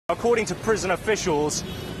According to prison officials,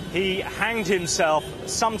 he hanged himself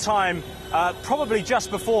sometime probably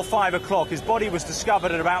just before 5 o'clock. His body was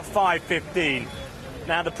discovered at about 5:15.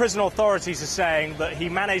 Now, the prison authorities are saying that he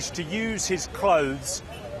managed to use his clothes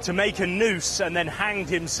to make a noose and then hanged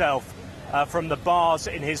himself from the bars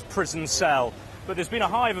in his prison cell. But there's been a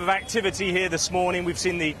hive of activity here this morning. We've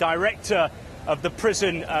seen the director of the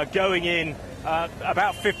prison going in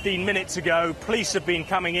about 15 minutes ago. Police have been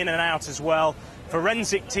coming in and out as well.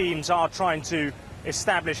 Forensic teams are trying to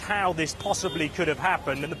establish how this possibly could have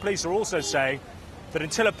happened. And the police are also saying that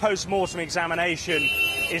until a post-mortem examination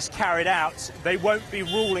is carried out, they won't be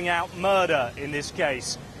ruling out murder in this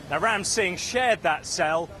case. Now, Ram Singh shared that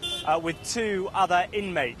cell with two other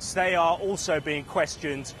inmates. They are also being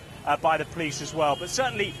questioned by the police as well. But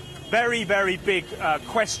certainly very, very big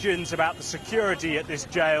questions about the security at this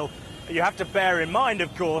jail. You have to bear in mind,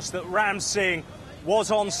 of course, that Ram Singh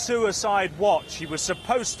was on suicide watch. He was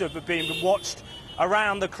supposed to have been watched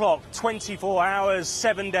around the clock, 24 hours,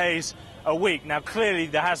 7 days a week. Now, clearly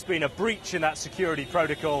there has been a breach in that security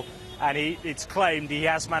protocol, and it's claimed he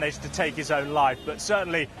has managed to take his own life. But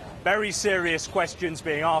certainly very serious questions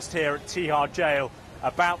being asked here at Tihar Jail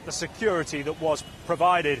about the security that was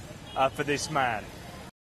provided for this man.